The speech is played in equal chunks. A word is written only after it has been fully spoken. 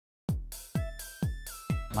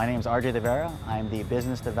My name is RJ De Vera. I'm the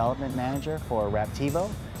Business Development Manager for Wraptivo,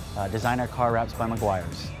 designer car wraps by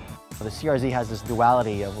Meguiar's. The CRZ has this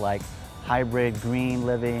duality of like hybrid green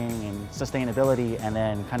living and sustainability, and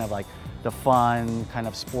then kind of like the fun, kind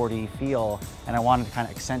of sporty feel, and I wanted to kind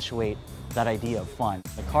of accentuate that idea of fun.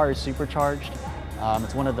 The car is supercharged.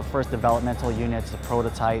 It's one of the first developmental units, a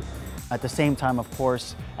prototype. At the same time, of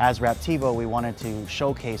course, as Wraptivo, we wanted to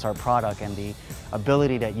showcase our product and the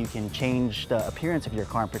ability that you can change the appearance of your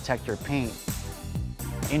car and protect your paint.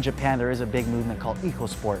 In Japan, there is a big movement called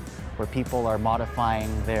EcoSport, where people are modifying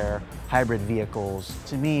their hybrid vehicles.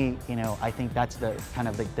 To me, I think that's the kind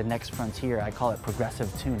of the next frontier. I call it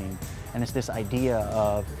progressive tuning. And it's this idea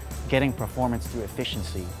of getting performance through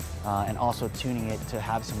efficiency and also tuning it to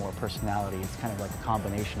have some more personality. It's kind of like a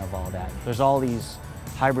combination of all that. There's all these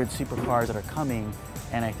hybrid supercars that are coming,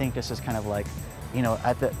 and I think this is kind of like,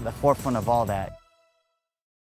 at the forefront of all that.